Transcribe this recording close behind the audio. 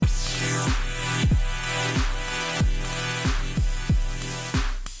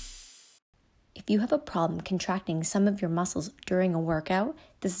you have a problem contracting some of your muscles during a workout,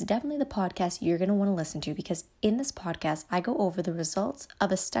 this is definitely the podcast you're going to want to listen to, because in this podcast, I go over the results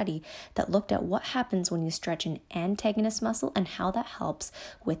of a study that looked at what happens when you stretch an antagonist muscle and how that helps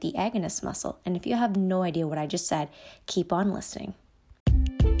with the agonist muscle. And if you have no idea what I just said, keep on listening.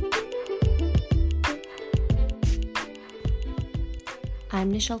 I'm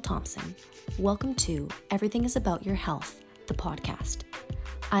Nichelle Thompson. Welcome to Everything is About Your Health, the podcast.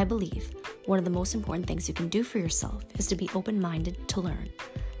 I believe one of the most important things you can do for yourself is to be open-minded to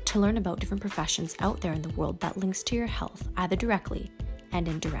learn about different professions out there in the world that links to your health, either directly and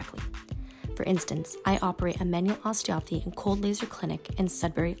indirectly. For instance, I operate a manual osteopathy and cold laser clinic in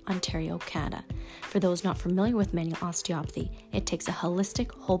Sudbury, Ontario, Canada. For those not familiar with manual osteopathy, it takes a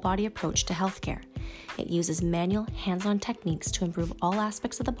holistic, whole-body approach to healthcare. It uses manual, hands-on techniques to improve all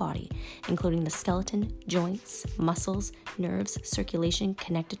aspects of the body, including the skeleton, joints, muscles, nerves, circulation,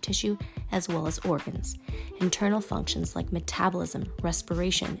 connective tissue, as well as organs. Internal functions like metabolism,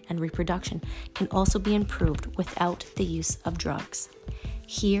 respiration, and reproduction can also be improved without the use of drugs.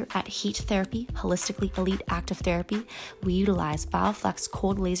 Here at Heat Therapy, Holistically Elite Active Therapy, we utilize BioFlex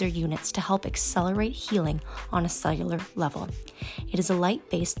cold laser units to help accelerate healing on a cellular level. It is a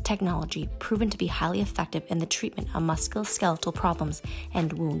light-based technology proven to be highly effective in the treatment of musculoskeletal problems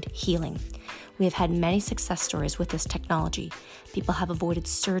and wound healing. We have had many success stories with this technology. People have avoided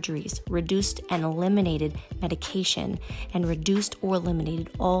surgeries, reduced and eliminated medication, and reduced or eliminated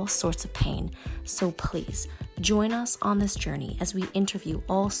all sorts of pain. So please, join us on this journey as we interview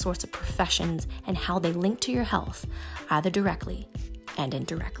all sorts of professions and how they link to your health, either directly and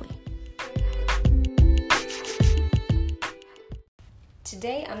indirectly.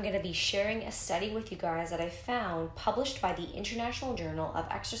 Today, I'm going to be sharing a study with you guys that I found published by the International Journal of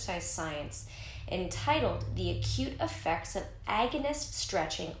Exercise Science, entitled The Acute Effects of Antagonist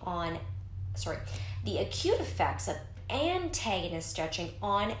Stretching on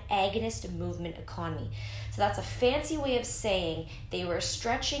Agonist Movement Economy. So that's a fancy way of saying they were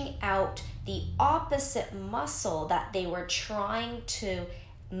stretching out the opposite muscle that they were trying to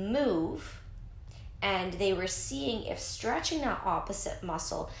move, and they were seeing if stretching that opposite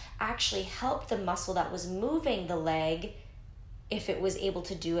muscle actually helped the muscle that was moving the leg, if it was able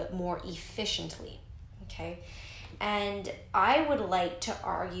to do it more efficiently, okay? And I would like to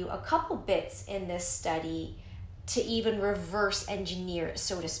argue a couple bits in this study to even reverse engineer it,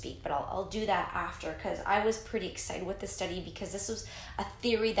 so to speak, but I'll do that after, because I was pretty excited with this study because this was a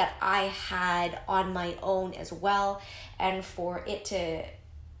theory that I had on my own as well, and for it to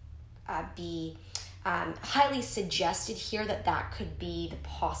be highly suggested here that could be the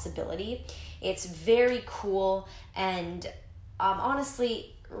possibility. It's very cool, and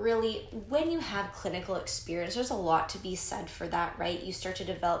honestly, really, when you have clinical experience, there's a lot to be said for that, right? You start to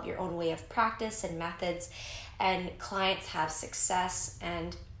develop your own way of practice and methods, and clients have success,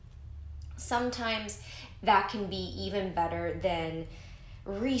 and sometimes that can be even better than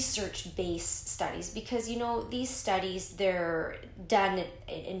research-based studies, because these studies, they're done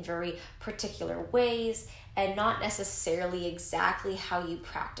in very particular ways and not necessarily exactly how you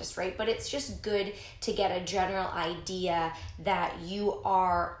practice, right? But it's just good to get a general idea that you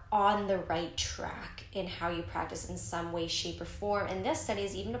are on the right track in how you practice in some way, shape, or form. And this study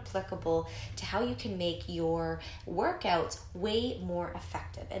is even applicable to how you can make your workouts way more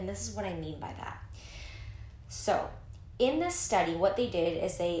effective. And this is what I mean by that. So in this study, what they did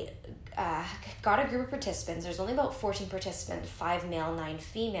is they got a group of participants. There's only about 14 participants, 5 male, 9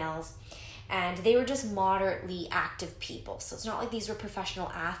 females, and they were just moderately active people. So it's not like these were professional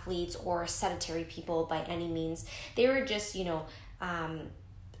athletes or sedentary people by any means. They were just,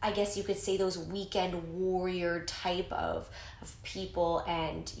 I guess you could say those weekend warrior type of people,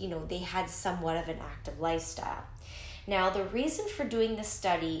 and, they had somewhat of an active lifestyle. Now, the reason for doing this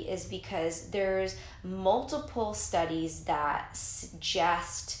study is because there's multiple studies that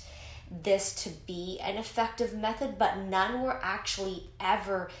suggest this to be an effective method, but none were actually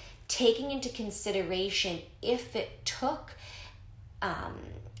ever taking into consideration if it took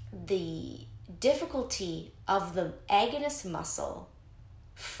the difficulty of the agonist muscle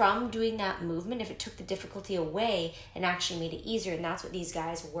from doing that movement, if it took the difficulty away and actually made it easier. And that's what these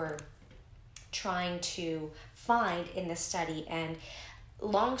guys were trying to find in the study. And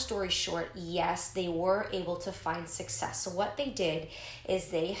long story short, yes, they were able to find success. So what they did is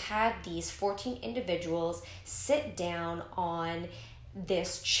they had these 14 individuals sit down on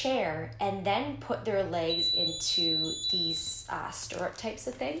this chair and then put their legs into these stirrup types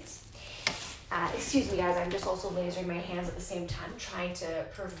of things. Excuse me, guys, I'm just also lasering my hands at the same time, trying to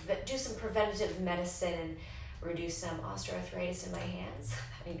do some preventative medicine and reduce some osteoarthritis in my hands.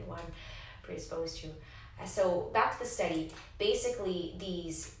 I know I'm predisposed to. So back to the study. Basically,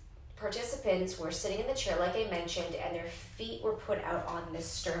 these participants were sitting in the chair, like I mentioned, and their feet were put out on the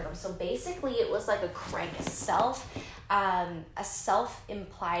sternum. So basically, it was like a crank, a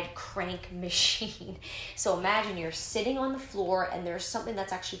self-implied crank machine. So imagine you're sitting on the floor and there's something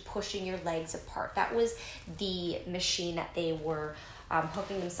that's actually pushing your legs apart. That was the machine that they were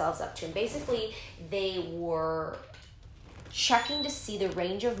hooking themselves up to. And basically, they were checking to see the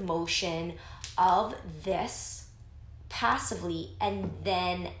range of motion of this passively and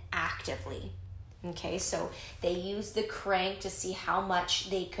then actively. Okay, so they used the crank to see how much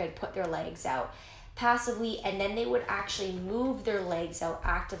they could put their legs out passively, and then they would actually move their legs out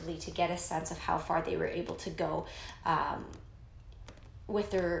actively to get a sense of how far they were able to go with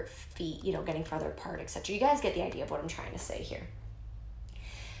their feet, getting farther apart, etc. You guys get the idea of what I'm trying to say here.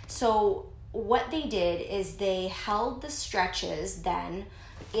 So what they did is they held the stretches then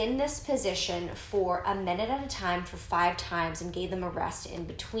in this position for a minute at a time for 5 times and gave them a rest in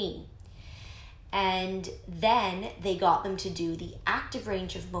between. And then they got them to do the active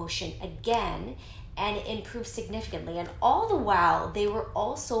range of motion again and improve significantly. And all the while, they were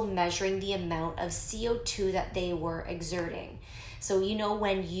also measuring the amount of CO2 that they were exerting. So,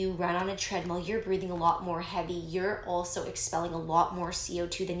 when you run on a treadmill, you're breathing a lot more heavy. You're also expelling a lot more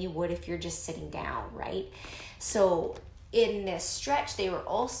CO2 than you would if you're just sitting down, right? So in this stretch, they were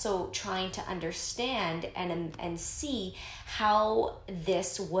also trying to adductor and see how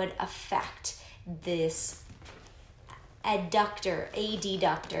this would affect this abductor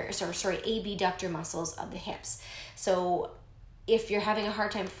muscles of the hips. So if you're having a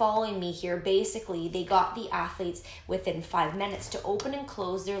hard time following me here, basically they got the athletes within 5 minutes to open and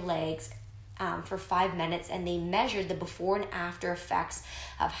close their legs for 5 minutes, and they measured the before and after effects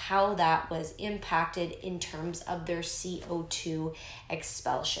of how that was impacted in terms of their CO2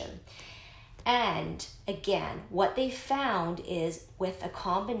 expulsion. And again, what they found is with a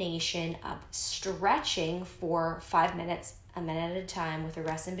combination of stretching for 5 minutes, a minute at a time with a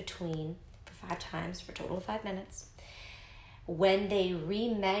rest in between for 5 times for a total of 5 minutes, when they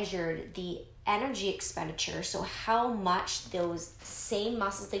remeasured the energy expenditure, so how much those same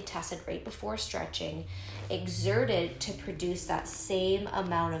muscles they tested right before stretching exerted to produce that same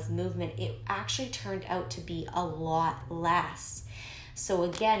amount of movement, it actually turned out to be a lot less. So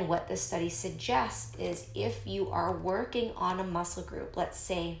again, what this study suggests is if you are working on a muscle group, let's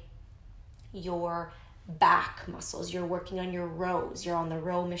say your back muscles, you're working on your rows, you're on the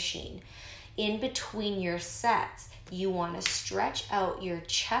row machine, in between your sets, you want to stretch out your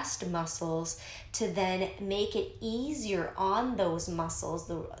chest muscles to then make it easier on those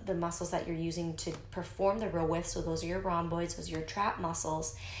muscles, the muscles that you're using to perform the row with. So those are your rhomboids, those are your trap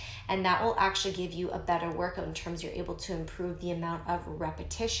muscles. And that will actually give you a better workout in terms you're able to improve the amount of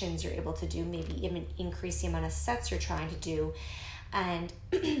repetitions you're able to do, maybe even increase the amount of sets you're trying to do. And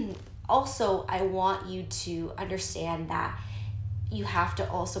also, I want you to understand that you have to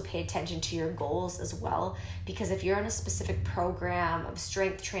also pay attention to your goals as well, because if you're in a specific program of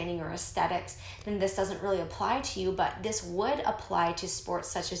strength training or aesthetics, then this doesn't really apply to you, but this would apply to sports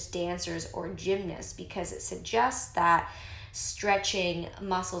such as dancers or gymnasts, because it suggests that stretching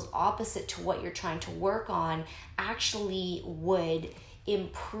muscles opposite to what you're trying to work on actually would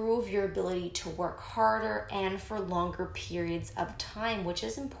improve your ability to work harder and for longer periods of time, which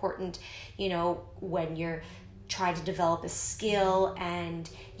is important, when you're try to develop a skill and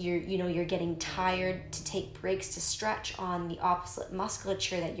you're getting tired, to take breaks to stretch on the opposite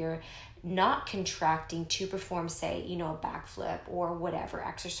musculature that you're not contracting to perform, say, a backflip or whatever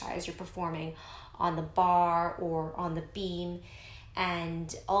exercise you're performing on the bar or on the beam,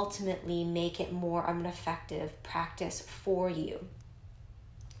 and ultimately make it more of an effective practice for you.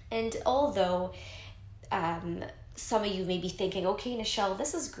 And although some of you may be thinking, okay, Nichelle,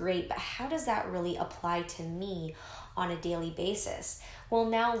 this is great, but how does that really apply to me on a daily basis? Well,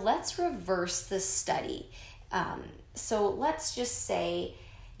 now let's reverse the study. So let's just say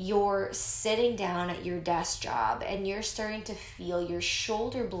you're sitting down at your desk job and you're starting to feel your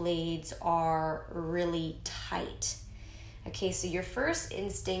shoulder blades are really tight. Okay, so your first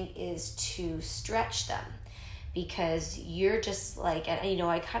instinct is to stretch them, because you're just like, and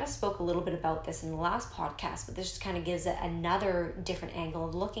I kind of spoke a little bit about this in the last podcast, but this just kind of gives it another different angle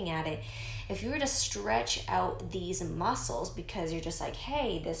of looking at it. If you were to stretch out these muscles, because you're just like,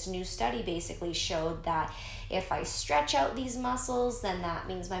 hey, this new study basically showed that if I stretch out these muscles, then that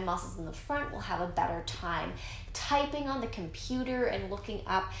means my muscles in the front will have a better time typing on the computer and looking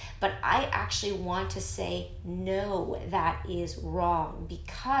up. But I actually want to say, no, that is wrong,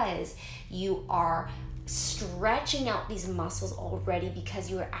 because you are stretching out these muscles already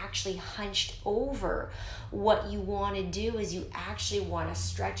because you are actually hunched over. What you want to do is you actually want to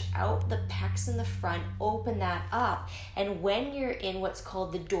stretch out the pecs in the front, open that up. And when you're in what's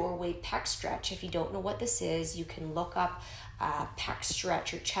called the doorway pec stretch, if you don't know what this is, you can look up pec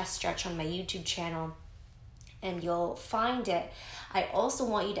stretch or chest stretch on my YouTube channel and you'll find it. I also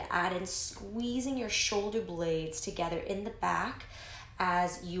want you to add in squeezing your shoulder blades together in the back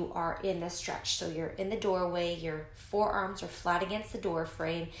as you are in the stretch. So you're in the doorway, your forearms are flat against the door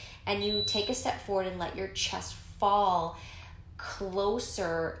frame, and you take a step forward and let your chest fall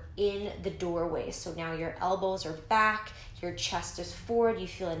closer in the doorway. So now your elbows are back, your chest is forward, you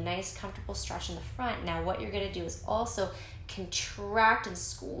feel a nice comfortable stretch in the front. Now what you're gonna do is also contract and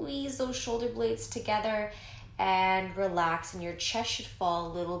squeeze those shoulder blades together and relax, and your chest should fall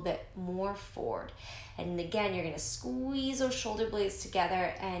a little bit more forward. And again, you're going to squeeze those shoulder blades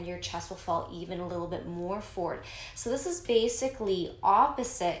together and your chest will fall even a little bit more forward. So this is basically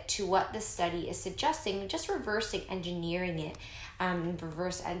opposite to what the study is suggesting, just reversing engineering it,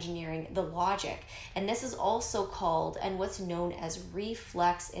 reverse engineering the logic. And this is also called and what's known as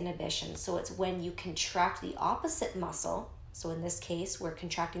reflex inhibition. So it's when you contract the opposite muscle. So in this case, we're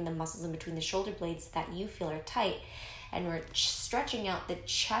contracting the muscles in between the shoulder blades that you feel are tight, and we're stretching out the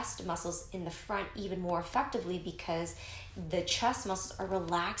chest muscles in the front even more effectively because the chest muscles are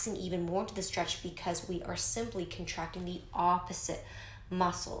relaxing even more to the stretch because we are simply contracting the opposite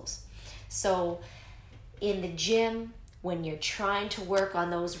muscles. So in the gym, when you're trying to work on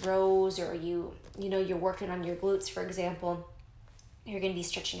those rows, or you're working on your glutes, for example, you're going to be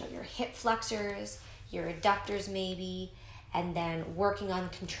stretching out your hip flexors, your adductors maybe, and then working on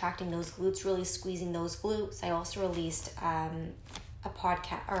contracting those glutes, really squeezing those glutes. I also released a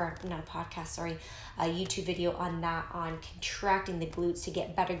YouTube video on that, on contracting the glutes to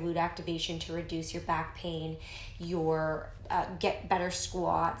get better glute activation, to reduce your back pain, get better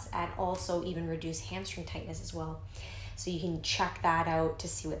squats, and also even reduce hamstring tightness as well. So you can check that out to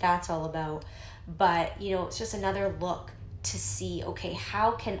see what that's all about. But, it's just another look to see, okay, how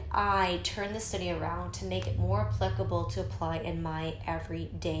can I turn this study around to make it more applicable to apply in my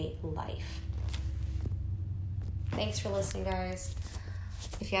everyday life? Thanks for listening, guys.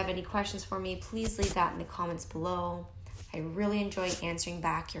 If you have any questions for me, please leave that in the comments below. I really enjoy answering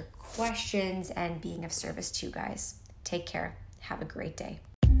back your questions and being of service to you guys. Take care. Have a great day.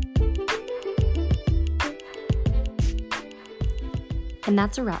 And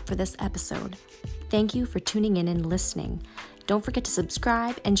that's a wrap for this episode. Thank you for tuning in and listening. Don't forget to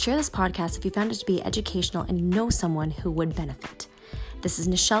subscribe and share this podcast if you found it to be educational and you know someone who would benefit. This is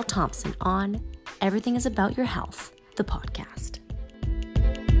Nichelle Thompson on Everything is About Your Health, the podcast.